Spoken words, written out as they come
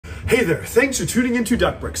Hey there, thanks for tuning into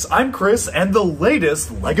Duckbricks. I'm Chris, and the latest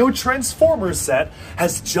LEGO Transformers set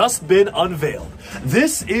has just been unveiled.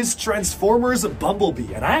 This is Transformers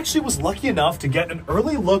Bumblebee, and I actually was lucky enough to get an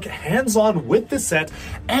early look hands-on with the set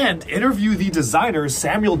and interview the designer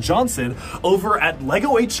Samuel Johnson over at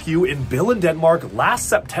LEGO HQ in Billund, Denmark last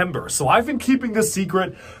September. So I've been keeping this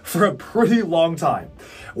secret for a pretty long time.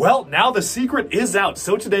 Well, now the secret is out,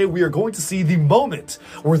 so today we are going to see the moment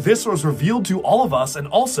where this was revealed to all of us, and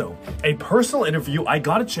also a personal interview I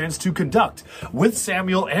got a chance to conduct with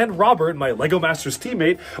Samuel and Robert, my LEGO Masters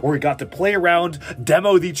teammate, where we got to play around,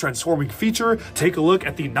 demo the transforming feature, take a look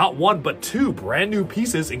at the not one but two brand new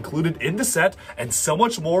pieces included in the set, and so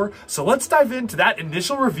much more. So let's dive into that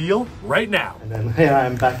initial reveal right now. And then here I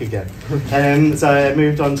am back again. So I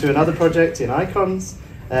moved on to another project in Icons,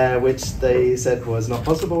 which they said was not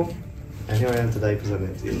possible, and here I am today presenting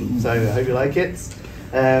it to you. So I hope you like it. So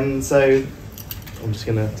I'm just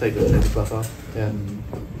going to take the tablecloth off. Yeah,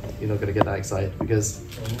 you're not going to get that excited because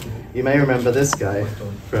you may remember this guy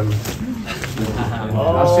from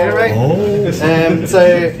last year, right?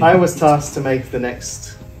 So I was tasked to make the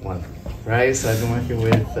next one, right? So I've been working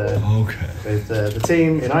with the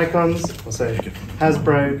team in Icons, also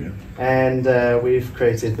Hasbro, and we've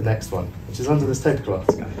created the next one, which is under this tablecloth.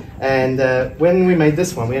 And when we made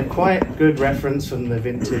this one, we had quite good reference from the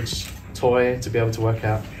vintage toy to be able to work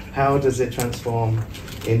out how does it transform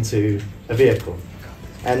into a vehicle.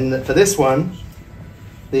 And for this one,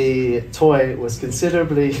 the toy was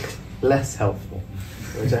considerably less helpful,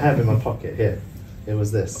 which I have in my pocket here. It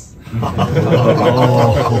was this. So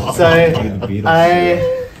I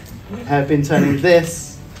have been turning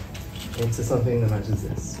this into something that matches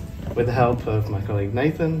this, with the help of my colleague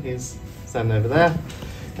Nathan. He's standing over there.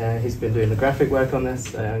 He's been doing the graphic work on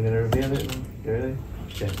this. I'm going to reveal it. You ready?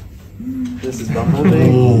 Okay. This is Bumblebee.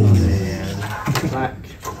 Black.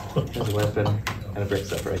 There's a weapon and a brick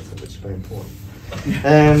separator, which is very important.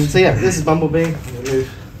 So yeah, this is Bumblebee. I'm going to move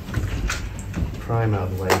Prime out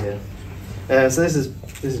of the way here. So this is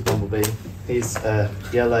Bumblebee. He's a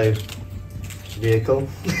yellow vehicle.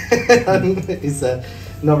 He's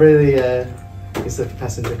not really. It's a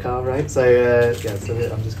passenger car, right? So yeah, so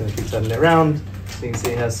I'm just going to keep turning it around. So you can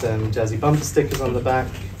see it has some jazzy bumper stickers on the back.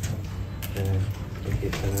 We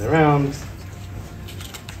keep turning it around,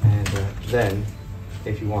 and then,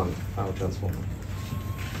 if you want, I'll transform it.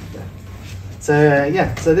 Yeah. So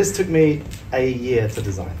yeah, so this took me a year to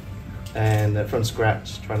design, and from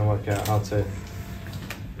scratch, trying to work out how to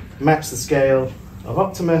match the scale of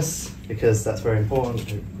Optimus, because that's very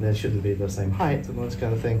important. There shouldn't be the same height and all this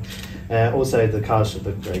kind of thing. Also, the cars should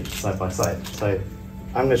look great side by side. So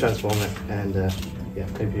I'm going to transform it, and yeah,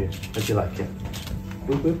 hope you like it.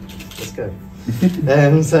 Whoop, whoop. Let's go.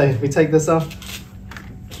 So we take this off,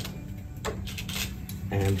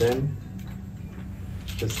 and then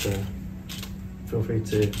just feel free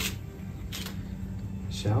to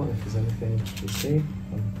shout if there's anything you see.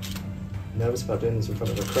 I'm nervous about doing this in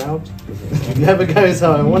front of a crowd because it never goes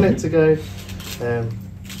how I want it to go.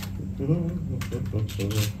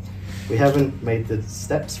 We haven't made the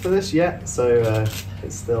steps for this yet, so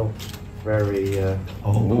it's still very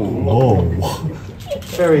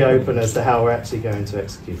very open as to how we're actually going to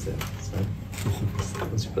execute it. So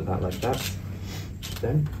once you put that like that,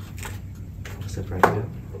 then separate it.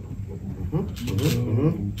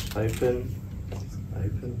 Open, open,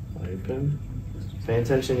 open. Pay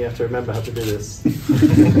attention, you have to remember how to do this. And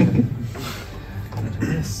do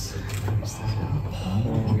this.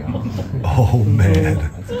 Oh man.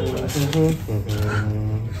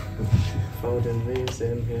 Folding these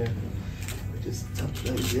in here. We just touch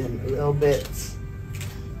those in a little bit.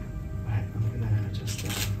 Right, I'm gonna just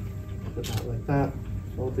put that like that.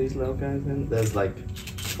 Fold these little guys in. There's like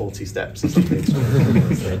 40 steps or something. So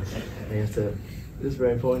you have to, this is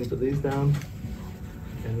very important, put these down.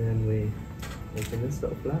 And then we open this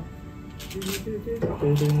little flap.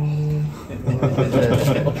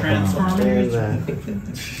 Transformers.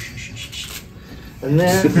 And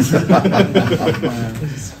then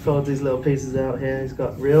just fold these little pieces out here. He's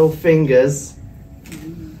got real fingers.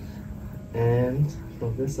 And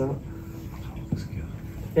fold this up.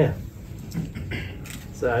 Yeah.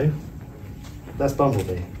 So that's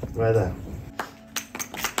Bumblebee right there.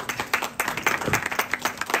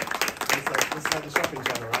 It's like the shopping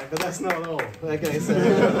channel, right? But that's not all. Okay, so,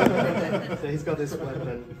 so he's got this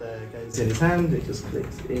weapon that goes in his hand. It just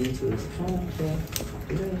clicks into his hand.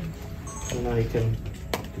 And now he can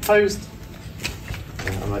post.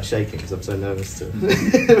 I'm like shaking because I'm so nervous to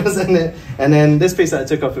present it. And then this piece that I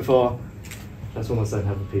took off before, Transformers don't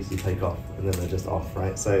have a piece you take off and then they're just off,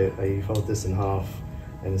 right? So you fold this in half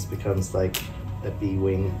and this becomes like a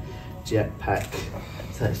B-wing jetpack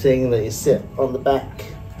type thing that you sit on the back.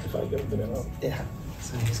 If I go a bit up, yeah.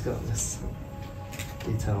 So he's got this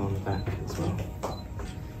detail on the back as well.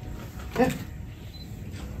 Yeah.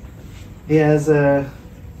 He has a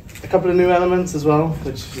couple of new elements as well,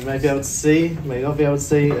 which you may be able to see, may not be able to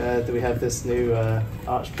see. We have this new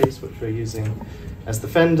arch piece, which we're using as the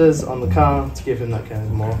fenders on the car to give him that kind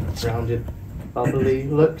of more rounded, bubbly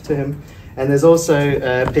look to him. And there's also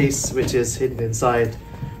a piece which is hidden inside,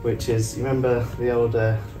 which is, you remember the old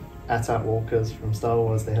AT-AT walkers from Star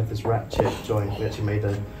Wars? They have this ratchet joint. We actually made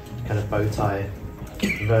a kind of bow tie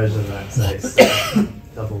version of that, so it's a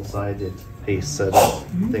double-sided piece, so that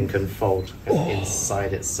thing can fold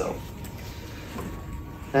inside itself.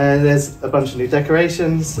 And there's a bunch of new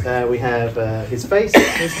decorations. We have his face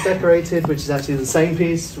is decorated, which is actually the same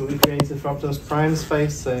piece we created for Optimus Prime's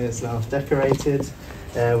face, so it's now decorated.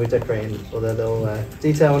 We're decorating all the little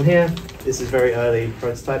detail on here. This is very early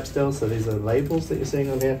prototype still, so these are the labels that you're seeing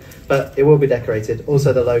on here, but it will be decorated.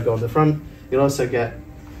 Also the logo on the front. You'll also get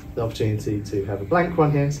the opportunity to have a blank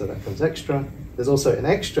one here, so that comes extra. There's also an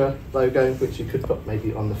extra logo, which you could put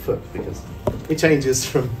maybe on the foot, because it changes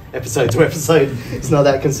from episode to episode. It's not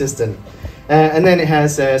that consistent. And then it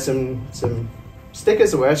has some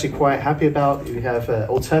stickers that we're actually quite happy about. We have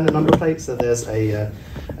alternate number plates, so there's a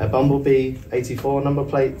Bumblebee 84 number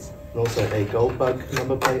plate, and also a Goldbug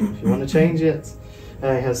number plate if you want to change it.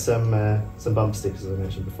 It has some bumper stickers, as I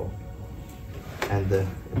mentioned before, and the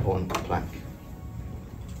important plaque.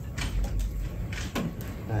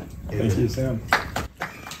 Thank you, Sam.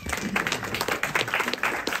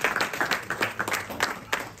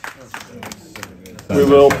 We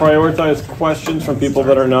will prioritize questions from people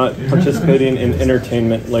that are not participating in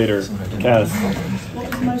entertainment later. Kaz. What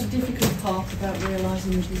was the most difficult part about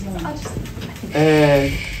realising the design?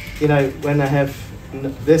 You know, when I have,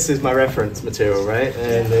 this is my reference material, right?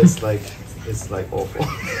 And it's like awful.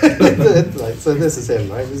 So this is him,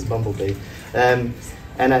 right? This is Bumblebee.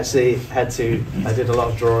 And actually I did a lot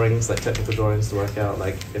of drawings, like technical drawings, to work out,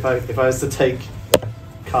 like, if I was to take a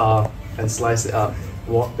car and slice it up,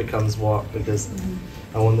 what becomes what, because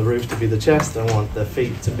I want the roof to be the chest, I want the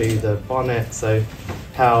feet to be the bonnet, so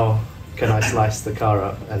how can I slice the car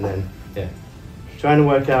up? And then, yeah, trying to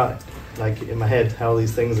work out, like, in my head, how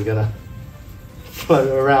these things are gonna float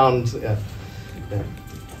around. Yeah.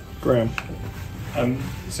 Graham.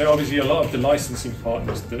 So obviously a lot of the licensing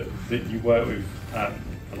partners that you work with,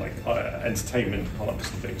 like entertainment partners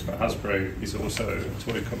and things, but Hasbro is also a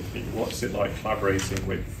toy company. What's it like collaborating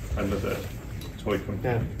with another toy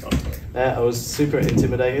company? Yeah. I was super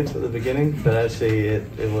intimidated at the beginning, but actually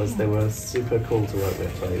they were super cool to work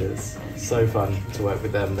with. Like, it's so fun to work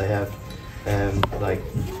with them. They have like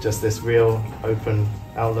just this real open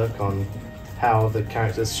outlook on how the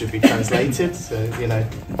characters should be translated. So, you know,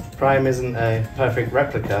 Prime isn't a perfect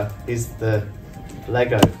replica, he's the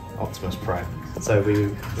Lego Optimus Prime. So we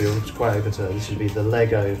were quite open to it. This should be the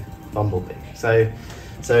Lego Bumblebee. So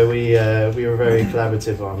we were very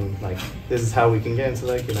collaborative on, like, this is how we can get into,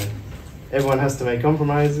 like, you know, everyone has to make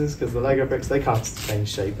compromises because the Lego bricks, they can't change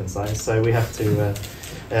shape and size. So we have to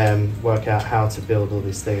work out how to build all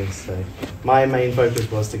these things. So my main focus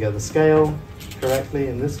was to get the scale correctly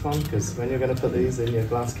in this one, because when you're going to put these in your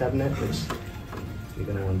glass cabinet, which you're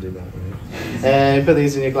going to want to do that, right? Put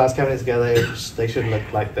these in your glass cabinet together, they should look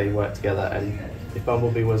like they work together. And if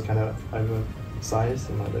Bumblebee was kind of oversized,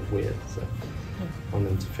 it might look weird. So I want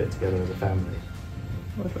them to fit together as a family.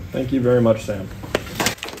 Perfect. Thank you very much, Sam.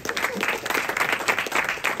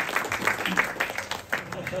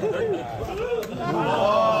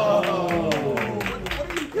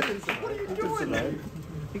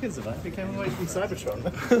 He can survive. He came away from Cybertron.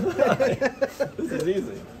 This is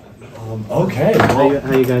easy. Okay. How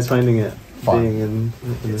are you guys finding it? Fun. Being in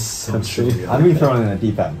this country? I'm being thrown in a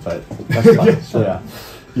deep end, but that's fine. So, yeah.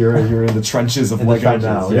 You're in the trenches of In the Lego trenches,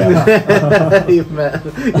 now. yeah. you've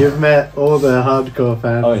met all the hardcore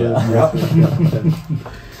fans. Oh, yeah.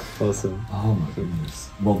 Awesome. Oh my goodness.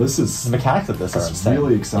 Well, this is The mechanics of this are insane.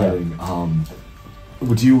 really exciting.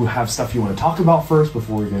 Would you have stuff you want to talk about first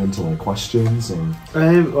before we get into like questions? Or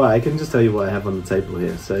Well, I can just tell you what I have on the table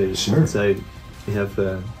here. So, Sure. So we have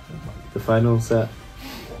the final set,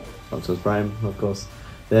 Optimus Prime, of course.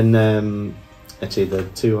 Then actually the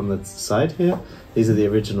two on the side here, these are the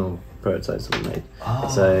original prototypes that we made. Oh.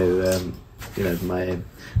 So you know,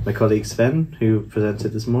 my colleague Sven, who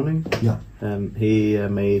presented this morning, he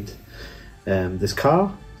made this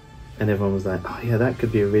car. And everyone was like, oh yeah, that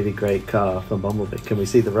could be a really great car for Bumblebee. Can we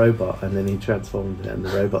see the robot? And then he transformed it and the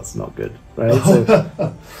robot's not good, right?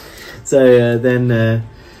 So then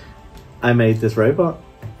I made this robot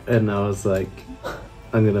and I was like,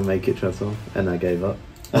 I'm gonna make it transform, and I gave up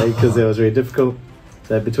because it was really difficult.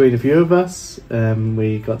 So between a few of us,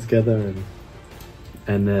 we got together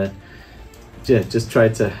and yeah, just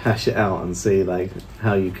tried to hash it out and see like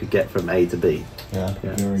how you could get from A to B. Yeah.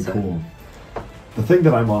 Very cool. The thing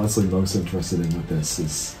that I'm honestly most interested in with this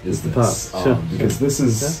is the this, part. Sure. because this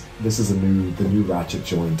is the new ratchet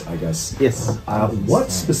joint, I guess. Yes.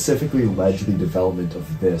 What specifically led to the development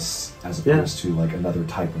of this as opposed to like another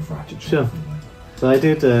type of ratchet joint? Sure. So I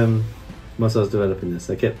did, whilst I was developing this,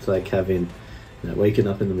 I kept like having, waking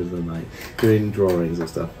up in the middle of the night, doing drawings and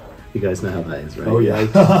stuff. You guys know how that is, right? Oh yeah.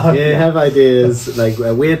 Like, you have ideas like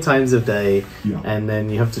weird times of day, Yeah. and then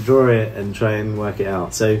you have to draw it and try and work it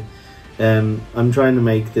out. So I'm trying to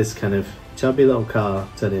make this kind of chubby little car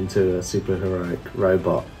turn into a super heroic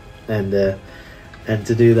robot, and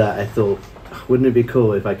to do that, I thought, wouldn't it be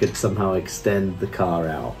cool if I could somehow extend the car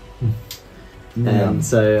out? And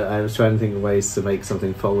so I was trying to think of ways to make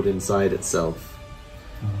something fold inside itself.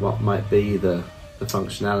 What might be the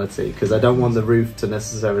functionality? Because I don't want the roof to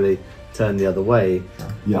necessarily turn the other way.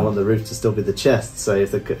 Yeah. I want the roof to still be the chest. So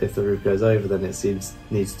if the roof goes over, then it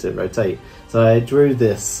needs to rotate. So I drew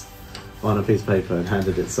this on a piece of paper and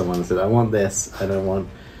handed it to someone and said, I want this, and I want.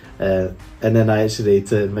 And then I actually,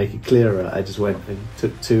 to make it clearer, I just went and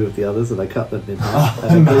took two of the others and I cut them in half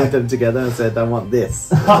and I glued them together and said, I want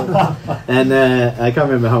this. And I can't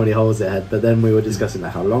remember how many holes it had, but then we were discussing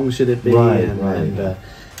like, how long should it be,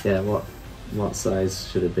 what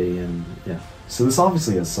size should it be, and yeah. So this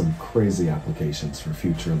obviously has some crazy applications for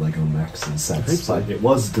future Lego mechs and sets. So. But it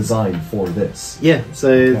was designed for this. Yeah,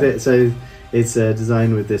 so it's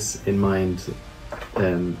designed with this in mind,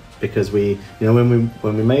 because we, when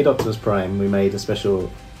we made Optimus Prime, we made a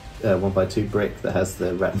special 1x2 brick that has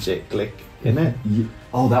the ratchet click in it.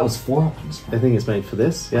 Oh, that was for Optimus Prime. I think it's made for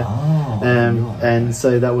this, yeah. Oh, and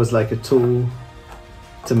so that was like a tool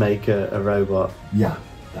to make a robot. Yeah.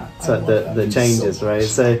 So the changes, so right?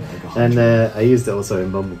 So and I used it also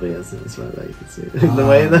in Bumblebee, as it's right there, you can see it. The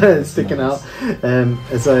way that it's sticking out. And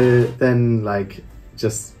so then, like,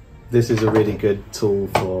 just this is a really good tool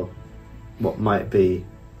for what might be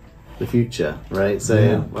the future, right?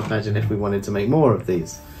 So imagine if we wanted to make more of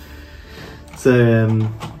these. So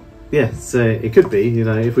so it could be,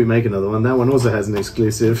 if we make another one. That one also has an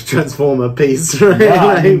exclusive Transformer piece, right?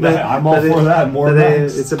 Yeah, I'm all for that. More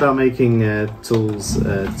mechs. It's about making tools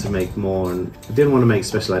to make more, and I didn't want to make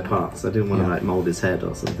specialized parts. I didn't want to like mold his head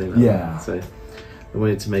or something like that. So I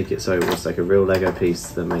wanted to make it so it was like a real Lego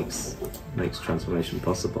piece that makes transformation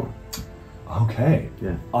possible. Okay.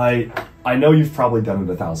 Yeah. I know you've probably done it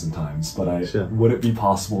 1,000 times, but would it be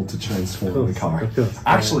possible to transform the car? Of course.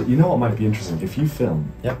 Actually, you know what might be interesting? If you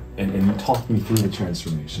film and you talk me through the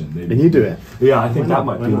transformation. Maybe. And you do it. Yeah, I think that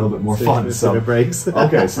might be a little bit more fun. So it breaks.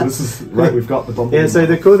 Okay, so this is, right, we've got the Bumblebee. Yeah, so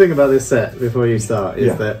the cool thing about this set, before you start,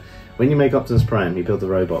 is that when you make Optimus Prime, you build the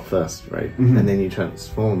robot first, right? And then you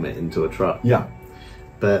transform it into a truck. Yeah.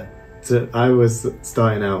 But I was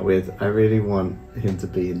starting out with, I really want him to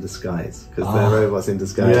be in disguise, because they're robots in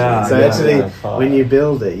disguise. Yeah, so actually, when you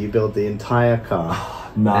build it, you build the entire car,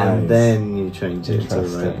 and then you change it to a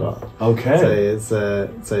robot. Okay. So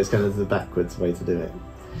it's kind of the backwards way to do it.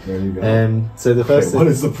 There you go. So the first what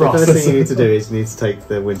is the process? The first thing you need to do is you need to take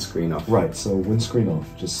the windscreen off. Right. So windscreen off,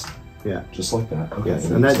 just like that. Okay. Yes,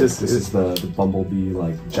 and that this is the Bumblebee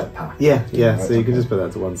like jetpack. Yeah. Right, So you can just put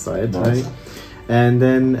that to one side, nice. right? And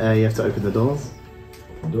then you have to open the doors.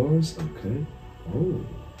 Doors, okay.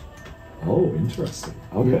 Oh, interesting.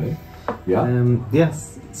 Okay. Yeah.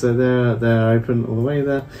 Yes. So they're open all the way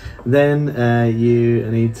there. Then you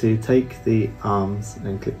need to take the arms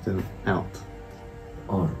and click them out.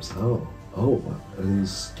 Arms. Oh. Wow.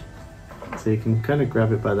 These. So you can kind of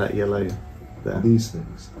grab it by that yellow there. These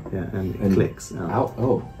things. Yeah, and it clicks out.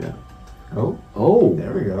 Oh. Yeah. Oh.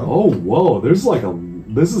 There we go. Oh, whoa. There's like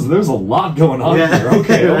there's a lot going on here.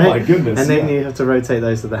 Okay. Right? Oh my goodness. And then you have to rotate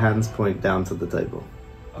those so the hands point down to the table.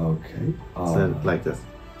 Okay. So like this.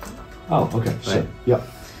 Oh, okay. Sure. Right. Yep.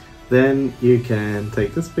 Then you can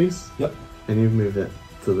take this piece. Yep. And you move it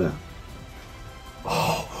to there.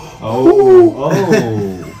 So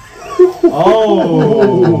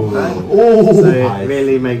it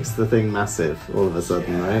really makes the thing massive all of a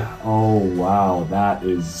sudden, right? Oh wow, that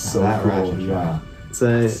is so cool. Yeah.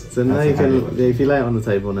 So now you can, if you lay it on the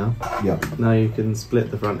table now, now you can split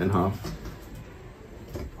the front in half.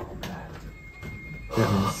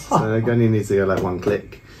 Yeah. So it only needs to go like one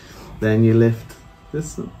click. Then you lift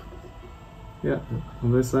this up. Yeah,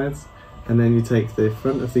 on both sides. And then you take the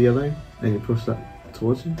front of the yellow and you push that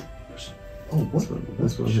towards you. Oh, what?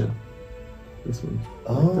 This one here. This one.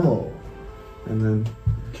 Oh. And then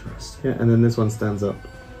Interesting. Yeah, and then this one stands up.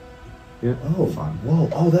 Yeah. Oh, fun. Whoa.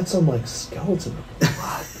 Oh, that's on like skeleton.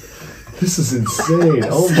 This is insane.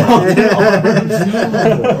 Oh my god.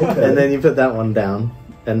 Okay. And then you put that one down,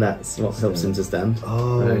 and that's what helps him to stand.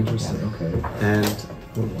 Oh, Right. interesting. Okay. And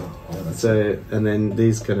Oh, wow. Oh, that's so, and then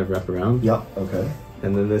these kind of wrap around. Yep. Okay.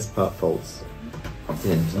 And then this part folds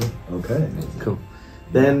in. Okay. Cool.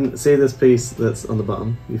 Then see this piece that's on the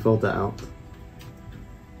bottom. You fold that out,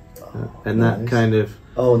 and that nice. kind of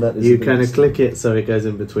Oh, and that is you the kind of next click thing. it so it goes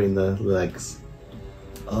in between the legs.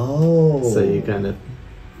 Oh. So you kind of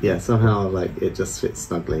somehow like it just fits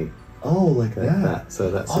snugly Oh, like like that. that.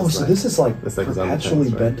 So that's Oh, just so like, this is like that's like his perpetually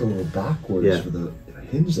underpants, right? bent a little backwards Yeah. for the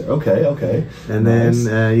hinge there. Okay. Okay. And Nice.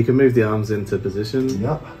 then you can move the arms into position.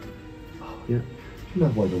 Yep. Yeah. You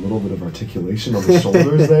have like a little bit of articulation on the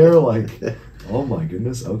shoulders there. Like, oh my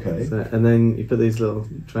goodness. Okay. So, and then you put these little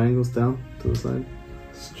triangles down to the side.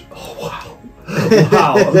 Oh wow.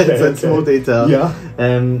 Wow. Okay. So it's small detail. Yeah.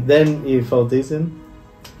 Then you fold these in,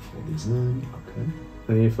 Fold these in. Okay.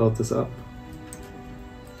 and you fold this up,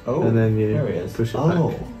 Oh, and then you there he is. push it Oh.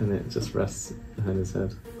 back, and it just rests behind his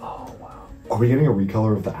head. Oh wow. Are we getting a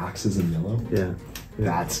recolor of the axes in yellow? Yeah. Yeah.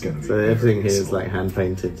 That's gonna be. So everything here is cool. like hand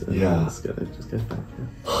painted, and Yeah. then it's gonna just goes back.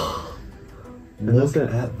 Yeah. And Look that's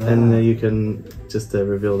it. at that. And you can just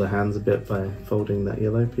reveal the hands a bit by folding that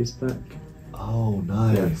yellow piece back. Oh,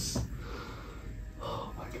 nice.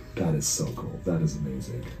 Oh my god, that is so cool. That is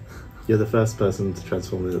amazing. You're the first person to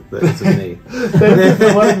transform that into me. Thank you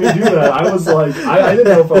for letting me do that. I was like, I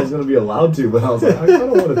didn't know if I was going to be allowed to, but I was like, I kind of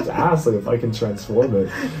wanted to ask like, if I can transform it.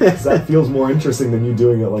 'Cause that feels more interesting than you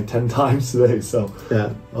doing it like 10 times today. So, Yeah.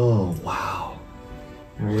 oh wow,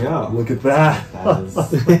 There we go. look at that.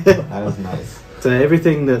 That is nice. So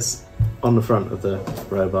everything that's on the front of the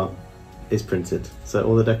robot is printed. So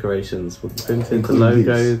all the decorations will be printed. The Including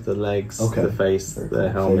logo, these? the legs, Okay. the face, Very the cool.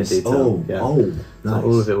 helmet Face. detail. Oh, Yeah. oh, So nice.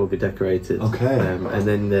 all of it will be decorated. Okay. And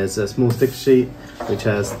then there's a small sticker sheet which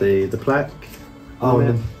has the plaque. Oh, on it.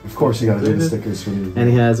 and of course you got to do the Included. stickers for the. And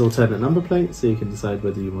he has alternate number plates, so you can decide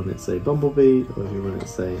whether you want it to say Bumblebee or if you want it to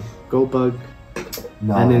say Goldbug.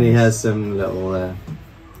 Nice. And then he has some little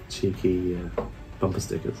cheeky bumper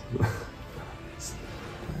stickers.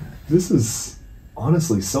 This is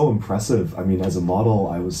honestly so impressive. I mean, as a model,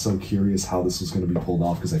 I was so curious how this was going to be pulled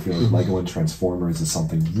off because I feel like Lego and Transformers is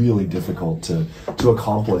something really difficult to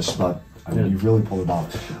accomplish. But I mean, Yeah. you really pulled it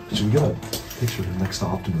off. Should we get a picture of him next to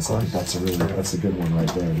Optimus? I think that's a good one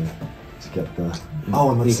right there to get the.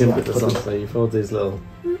 Oh, and You let's can see. put this on, so you fold these little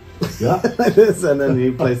Yeah. like this, and then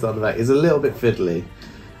you place it on the back. It's a little bit fiddly.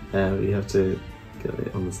 You have to get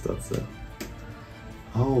it on the studs there.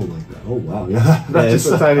 Oh, like that. Oh, wow. Yeah. Yeah, it's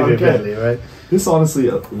a tiny bit fiddly, right? This honestly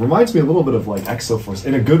reminds me a little bit of like Exoforce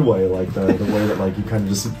in a good way, like the way that like you kind of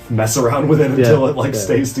just mess around with it until it like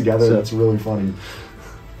stays together. Sure. That's really funny.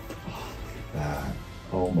 That.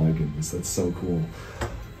 Oh my goodness, that's so cool.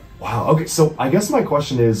 Wow. Okay, so I guess my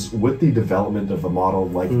question is, with the development of a model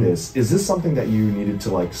like this, is this something that you needed to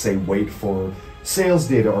like say wait for sales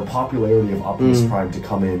data or popularity of Optimus Prime to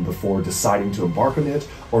come in before deciding to embark on it,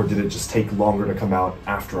 or did it just take longer to come out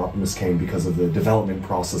after Optimus came because of the development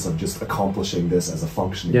process of just accomplishing this as a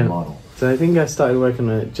functioning model? So I think I started working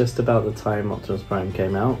on it just about the time Optimus Prime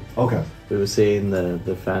came out. Okay. We were seeing the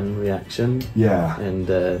fan reaction Yeah.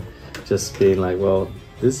 and just being like, well,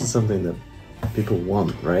 this is something that people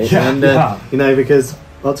want, right? Yeah, And yeah. you know, because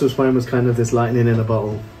Optimus Prime was kind of this lightning in a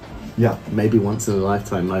bottle, Yeah. maybe once in a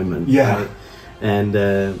lifetime moment. Yeah. Right?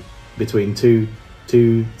 And between two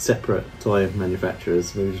separate toy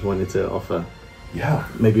manufacturers, we just wanted to offer Yeah.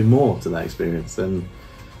 maybe more to that experience. And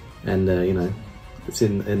you know, it's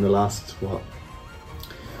in the last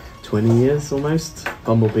 20 years almost.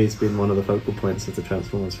 Bumblebee's been one of the focal points of the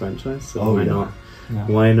Transformers franchise. So Oh, why yeah. not?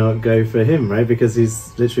 Why not go for him, right? Because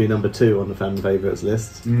he's literally number 2 on the fan favourites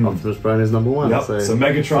list. Optimus Prime is number 1. Yep. So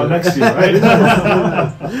Megatron next year, right?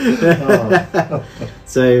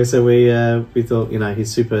 So we thought, you know,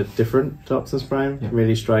 he's super different to Optimus Prime,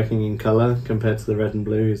 really striking in colour compared to the red and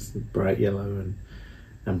blue. He's bright yellow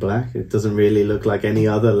and black. It doesn't really look like any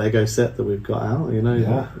other Lego set that we've got out, you know.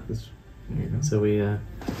 Yeah. So we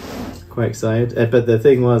quite excited. But the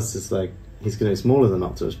thing was, it's like he's going to be smaller than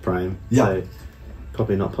Optimus Prime. Yeah. So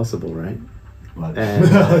probably not possible, right? But- And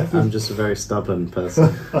I'm just a very stubborn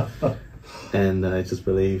person. And I just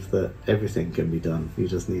believe that everything can be done. You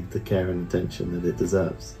just need the care and attention that it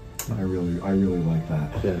deserves. I really like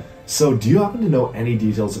that. Yeah. So, do you happen to know any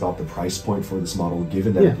details about the price point for this model,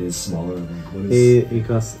 given that Yeah. it is smaller? Like, what is? He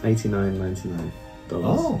costs $89.99.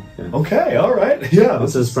 Oh, Yeah. okay, all right, yeah.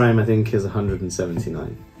 this Optimus is- Prime, I think, is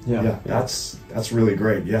 $179. Yeah, that's really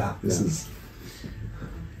great. Yeah, this Yeah. is.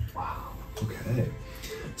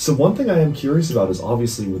 So one thing I am curious about is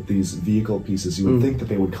obviously with these vehicle pieces, you would think that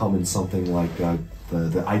they would come in something like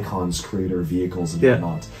the Icons creator vehicles and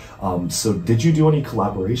whatnot. So did you do any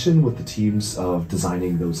collaboration with the teams of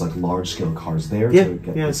designing those like large scale cars there?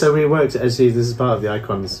 Yeah. So we worked, actually, this is part of the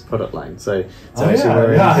Icons product line. So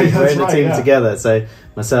we're in a team together. So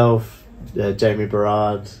myself, Jamie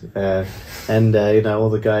Barrard, and all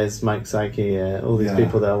the guys, Mike Psyche, all these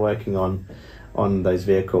people that are working on those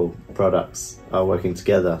vehicle products are working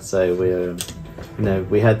together. So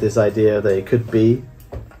we had this idea that it could be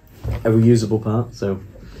a reusable part.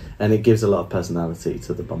 And it gives a lot of personality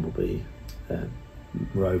to the Bumblebee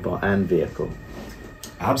robot and vehicle.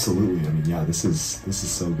 Absolutely. I mean, yeah, this is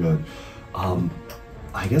so good.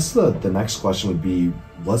 I guess the next question would be,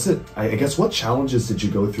 I guess what challenges did you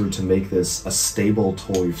go through to make this a stable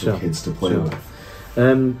toy for kids to play with?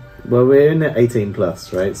 Well, we're in at 18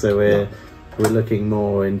 plus, right? So we're looking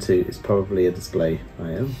more into, it's probably a display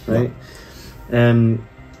item, right? Yeah.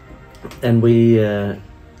 And we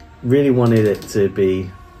really wanted it to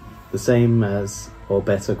be the same as or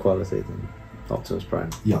better quality than Optimus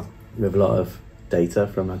Prime. Yeah. With a lot of data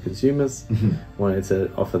from our consumers. Wanted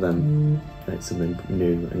to offer them something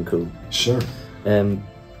new and cool. Sure. So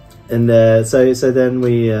then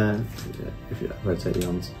we if you rotate the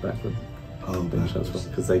arms backward. Oh,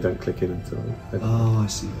 because they don't click in until. I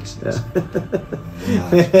see.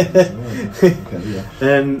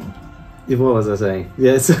 What was I saying?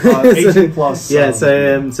 Yes. 18 plus. Yeah.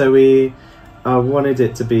 So we wanted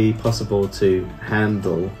it to be possible to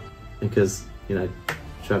handle, because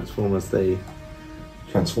Transformers they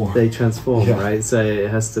transform, right? So it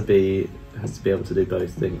has to be able to do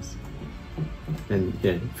both things. And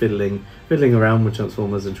fiddling around with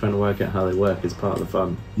Transformers and trying to work out how they work is part of the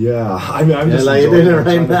fun. Yeah, I mean, I'm just like enjoying it right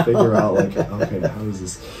trying now. to figure out like, okay, how is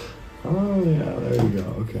this? Oh yeah, there you go.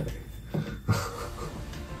 Okay.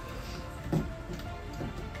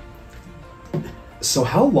 So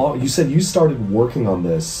how long? You said you started working on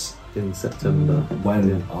this in September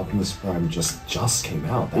when Optimus Prime just came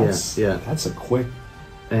out. That's a quick.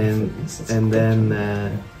 And then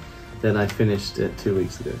I finished it 2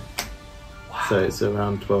 weeks ago. Wow. So it's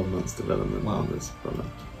around 12 months development on this product.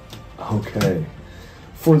 Okay.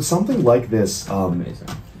 For something like this, I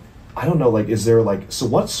don't know, like, is there like, so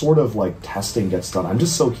what sort of like testing gets done? I'm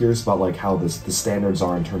just so curious about like how the standards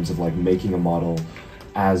are in terms of like making a model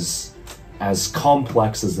as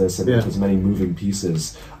complex as this and with as many moving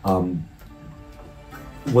pieces. How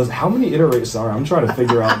many iterations? Sorry, I'm trying to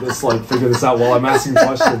figure this out while I'm asking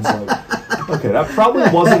questions. Like, okay, that probably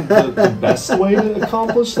wasn't the best way to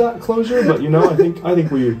accomplish that closure, but I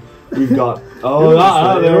think we've got. There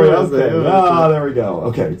we go. Okay, there we go.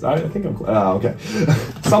 Okay, I think I'm. Okay,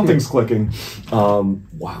 something's clicking.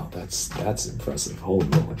 Wow, that's impressive. Holy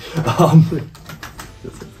moly.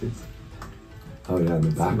 Oh yeah, in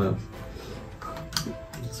the back.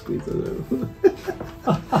 Squeeze it over.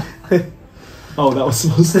 Oh, that was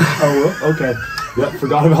supposed to. Oh, okay. Yep,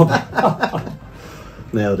 forgot about that.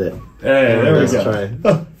 Nailed it. Hey, there we go.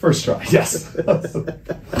 Try. First try. Yes.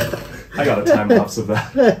 I got a time lapse of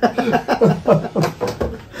that.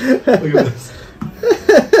 Look at this.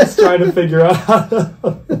 Just trying to figure out how to.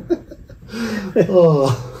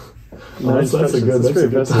 That's a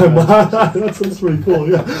good time. That's pretty cool.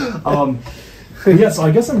 Yeah. So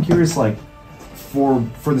I guess I'm curious, like, for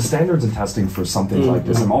the standards and testing for something like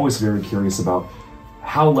this, I'm always very curious about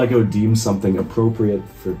how LEGO deems something appropriate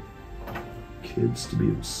for kids to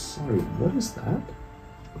be. Sorry, what is that?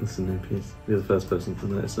 It's a new piece. You're the first person to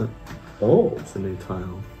notice it. Oh, it's a new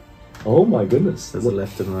tile. Oh my goodness! There's a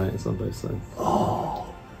left and right. It's on both sides.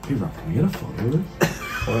 Oh, hey Rob, can we get a photo of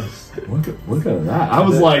it? Look at that! I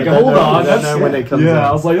was like, hold on. I don't know when it comes out.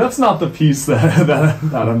 I was like, that's not the piece that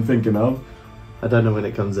I'm thinking of. I don't know when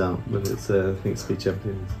it comes out, but it's I think Speed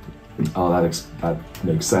Champions. Oh, that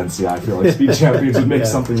makes sense. Yeah, I feel like Speed Champions would make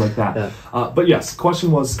something like that. Yeah. But yes, question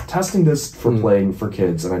was testing this for playing for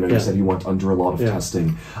kids, and I know you said you went under a lot of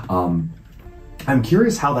testing. I'm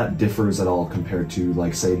curious how that differs at all compared to,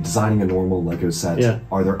 like, say, designing a normal LEGO set. Yeah.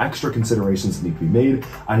 Are there extra considerations that need to be made?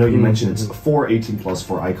 I know you mentioned it's for 18 plus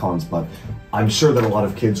for Icons, but I'm sure that a lot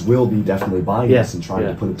of kids will be definitely buying this and trying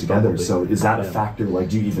to put it together. Probably. So is that a factor? Like,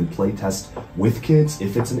 do you even play test with kids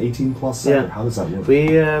if it's an 18 plus set? Or how does that work?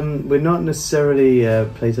 We're not necessarily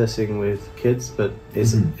play testing with kids, but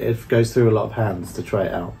it goes through a lot of hands to try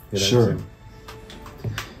it out. Sure.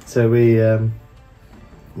 So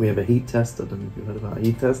we have a heat test. I don't know if you've heard about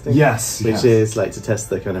heat testing. Yes. Which is like to test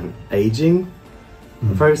the kind of aging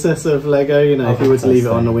process of LEGO. If you were to leave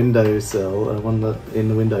it on the windowsill, in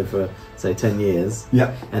the window for say 10 years,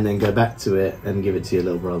 and then go back to it and give it to your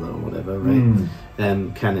little brother or whatever, right?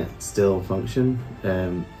 can it still function,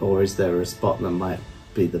 or is there a spot that might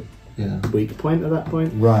be the weak point at that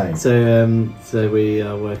point? Right. So we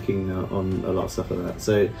are working on a lot of stuff like that.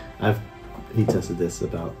 So I've heat tested this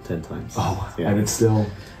about 10 times. Oh, yeah. and it's still...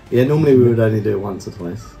 Yeah, normally we would only do it once or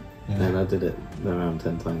twice. Yeah. And I did it around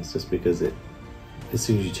 10 times just because it, as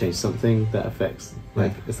soon as you change something, that affects,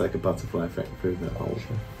 like, it's like a butterfly effect through the whole.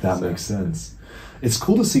 That makes sense. It's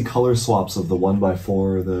cool to see color swaps of the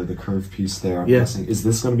 1x4, the curved piece there. I'm guessing. Is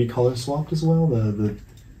this going to be color swapped as well?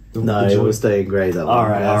 No, it will stay in grey, that one. All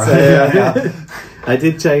right, yeah. all right. So, yeah. I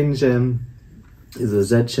did change, is a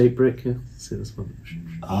Z-shaped brick here? See this one?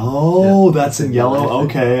 Oh, that's in yellow.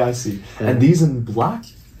 Okay, I see. And these in black?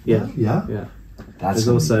 Yeah. Yeah? Yeah. That's There's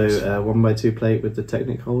also a 1x2 plate with the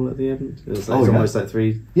Technic hole at the end. It's almost like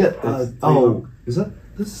 3. Yeah. Hole Is that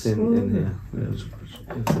this in here? Yeah. Let's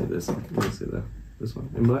see this one. Let's see that. This one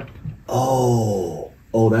in black. Oh,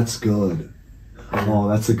 that's good. Oh,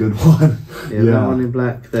 that's a good one. Yeah, that one in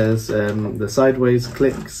black. There's the sideways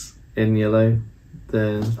clicks in yellow.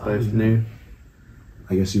 They're both new.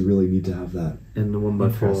 I guess you really need to have that. In the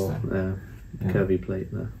 1x4 curvy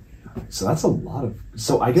plate there. So that's a lot of.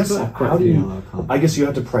 So I guess Quite how do you? I guess you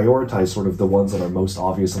have to prioritize sort of the ones that are most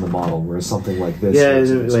obvious in the model. Whereas something like this,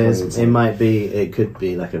 it might be. It could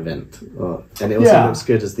be like a vent, and it also looks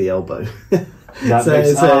good as the elbow.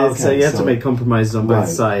 So you have to make compromises on both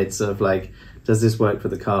sides of like, does this work for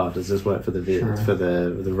the car? Does this work for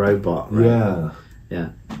the robot? Right? Yeah. Yeah.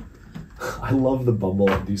 I love the bumble.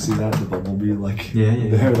 Do you see that? The bumblebee, like yeah.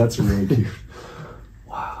 there. That's really cute.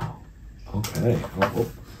 Wow. Okay. Oh,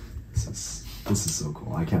 this is so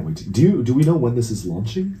cool. I can't wait to. Do we know when this is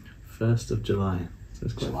launching? 1st of July. So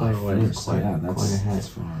it's quite July far away. 1st. That's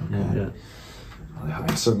far. Okay. Yeah.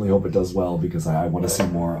 I certainly hope it does well because I want to see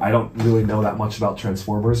more. I don't really know that much about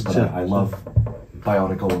Transformers, but I love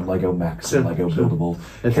Bionicle and Lego mechs and Lego buildable.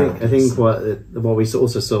 I think what we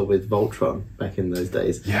also saw with Voltron back in those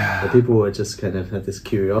days, that people were just kind of had this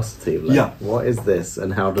curiosity of like, what is this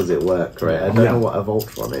and how does it work? Right? I don't know what a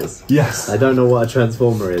Voltron is. Yes. I don't know what a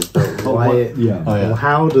Transformer is, but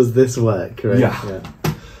how does this work? Right?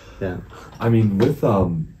 Yeah. I mean,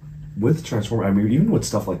 with Transformer, I mean, even with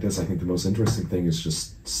stuff like this, I think the most interesting thing is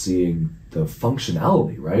just seeing the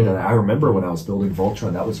functionality, right? And I remember when I was building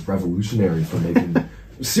Voltron, that was revolutionary for making,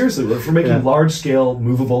 seriously, for making large-scale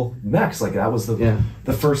movable mechs. Like, that was the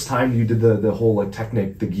first time you did the whole, like,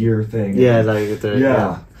 Technic, the gear thing. Yeah, like,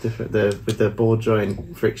 different, with the ball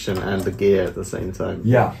joint friction and the gear at the same time.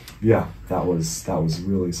 Yeah, that was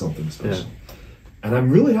really something special. And I'm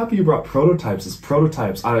really happy you brought prototypes. As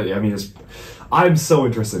prototypes, I'm so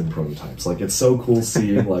interested in prototypes. Like, it's so cool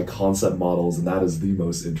seeing like concept models, and that is the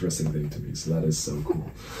most interesting thing to me. So that is so cool.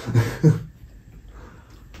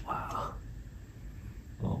 Wow.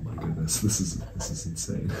 Oh my goodness, this is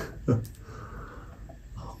insane.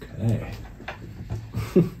 Okay.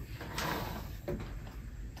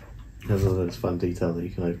 There's all those fun detail that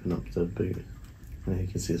you can open up the boot. And you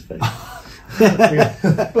can see his face. That's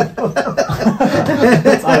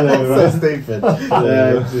so stupid.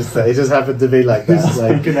 It just happened to be like that.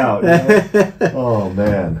 Speaking out. Yeah. Oh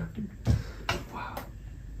man.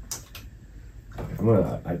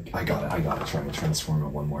 Wow. I gotta try to transform it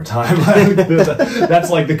one more time.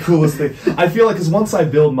 That's like the coolest thing. I feel like, because once I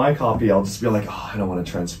build my copy, I'll just be like, oh, I don't want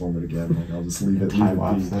to transform it again. Like, I'll just leave it be.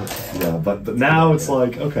 Yeah, but now it's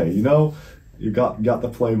like, okay, you got the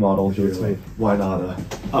play model here. Like, why not?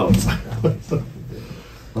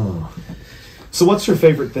 So what's your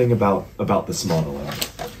favorite thing about this model? I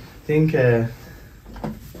think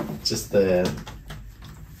just the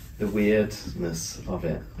weirdness of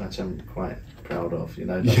it, which I'm quite proud of.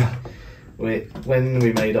 When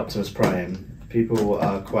we made Optimus Prime, people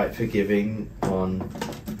are quite forgiving on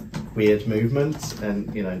weird movements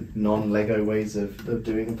and non-Lego ways of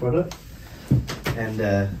doing a product,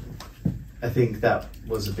 and I think that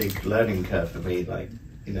was a big learning curve for me. Like,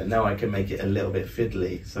 now I can make it a little bit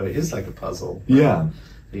fiddly, so it is like a puzzle. Yeah.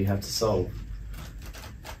 That you have to solve.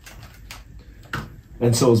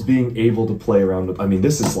 And so it's being able to play around with, I mean,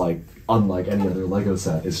 this is like unlike any other Lego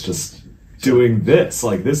set. It's just doing this.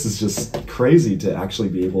 Like, this is just crazy to actually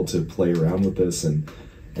be able to play around with this, and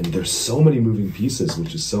there's so many moving pieces,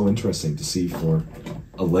 which is so interesting to see for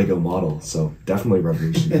a Lego model. So definitely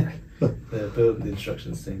revolutionary. The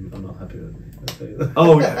instructions team, I'm not happy with me.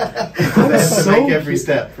 Oh, yeah. They have to make every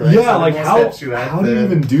step, right? Yeah, so like how do you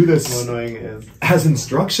even do this more annoying it is. as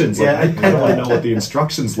instructions? Like, I kind of want to know what the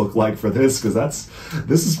instructions look like for this, because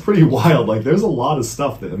this is pretty wild. Like, there's a lot of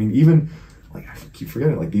stuff that, I mean, even, like, I keep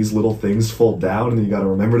forgetting, like, these little things fold down, and then you got to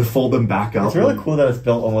remember to fold them back up. It's really cool that it's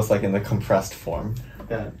built almost like in the compressed form.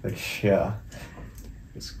 Yeah. Like, yeah.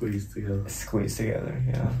 Squeezed together. Squeeze together,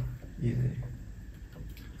 yeah. Easy.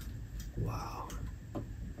 Wow.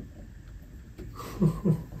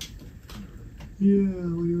 Yeah,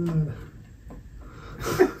 look at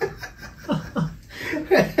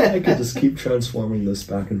that. I could just keep transforming this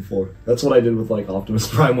back and forth. That's what I did with like Optimus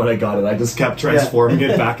Prime when I got it. I just kept transforming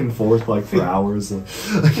it back and forth like for hours.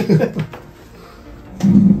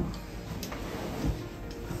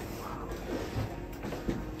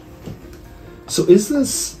 So is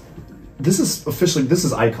this is officially, this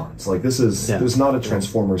is Icons. Like this is, there's not a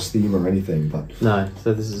Transformers theme or anything, but. No,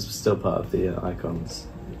 so this is still part of the Icons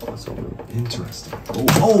assortment. Interesting.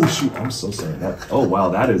 Oh shoot, I'm so sorry. Oh wow,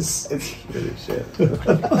 that is. It's really shit.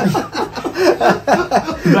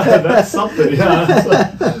 That's something, yeah.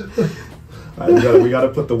 All right, we gotta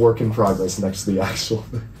put the work in progress next to the actual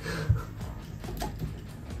thing.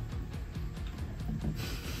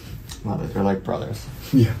 Wow, they're like brothers.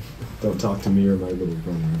 Yeah. Don't talk to me or my little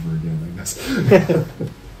brother ever again, I guess.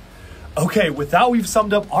 Okay, with that, we've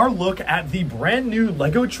summed up our look at the brand new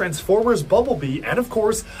LEGO Transformers Bumblebee, and of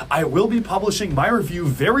course, I will be publishing my review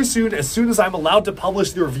very soon as I'm allowed to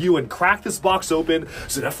publish the review and crack this box open,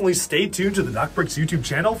 so definitely stay tuned to the Duckbricks YouTube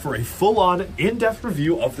channel for a full-on, in-depth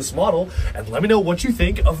review of this model, and let me know what you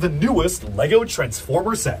think of the newest LEGO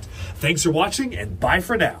Transformer set. Thanks for watching, and bye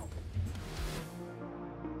for now.